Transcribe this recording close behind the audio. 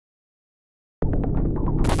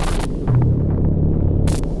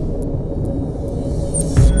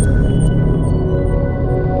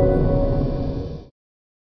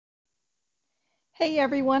Hey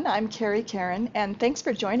everyone, I'm Kerry Carron, and thanks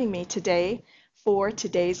for joining me today for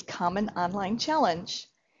today's Common Online Challenge.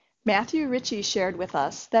 Matthew Ritchie shared with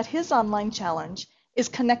us that his online challenge is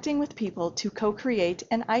connecting with people to co-create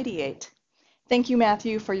and ideate. Thank you,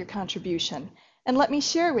 Matthew, for your contribution. And let me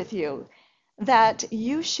share with you that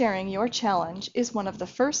you sharing your challenge is one of the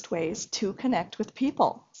first ways to connect with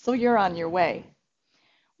people, so you're on your way.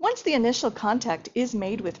 Once the initial contact is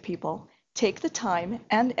made with people, take the time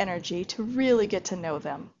and energy to really get to know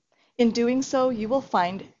them. In doing so, you will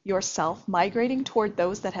find yourself migrating toward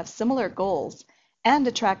those that have similar goals and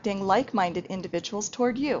attracting like-minded individuals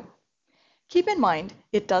toward you. Keep in mind,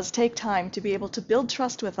 it does take time to be able to build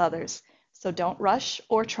trust with others, so don't rush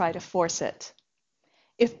or try to force it.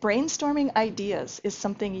 If brainstorming ideas is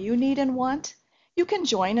something you need and want, you can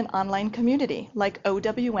join an online community like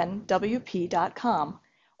ownwp.com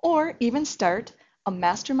or even start a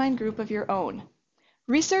mastermind group of your own.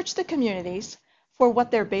 Research the communities for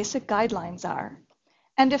what their basic guidelines are,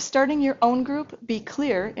 and if starting your own group, be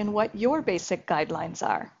clear in what your basic guidelines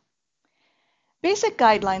are. Basic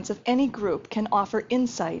guidelines of any group can offer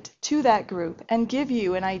insight to that group and give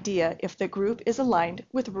you an idea if the group is aligned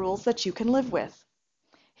with rules that you can live with.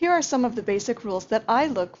 Here are some of the basic rules that I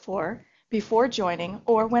look for before joining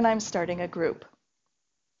or when I'm starting a group.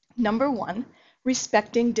 Number 1,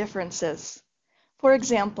 respecting differences. For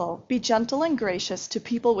example, be gentle and gracious to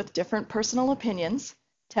people with different personal opinions,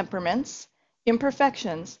 temperaments,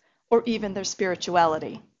 imperfections, or even their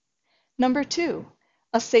spirituality. Number 2,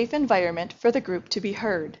 a safe environment for the group to be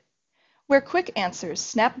heard, where quick answers,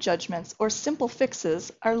 snap judgments, or simple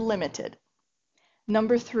fixes are limited.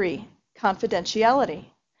 Number 3, confidentiality.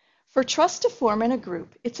 For trust to form in a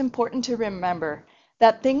group, it's important to remember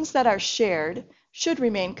that things that are shared should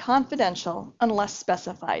remain confidential unless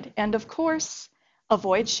specified. And of course,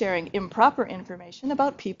 avoid sharing improper information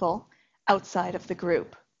about people outside of the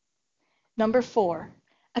group. Number 4,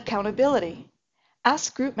 accountability.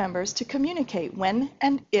 Ask group members to communicate when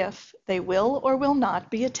and if they will or will not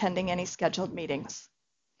be attending any scheduled meetings.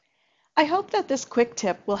 I hope that this quick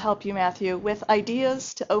tip will help you, Matthew, with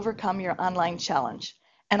ideas to overcome your online challenge.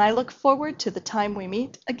 And I look forward to the time we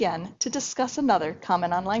meet again to discuss another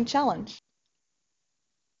common online challenge.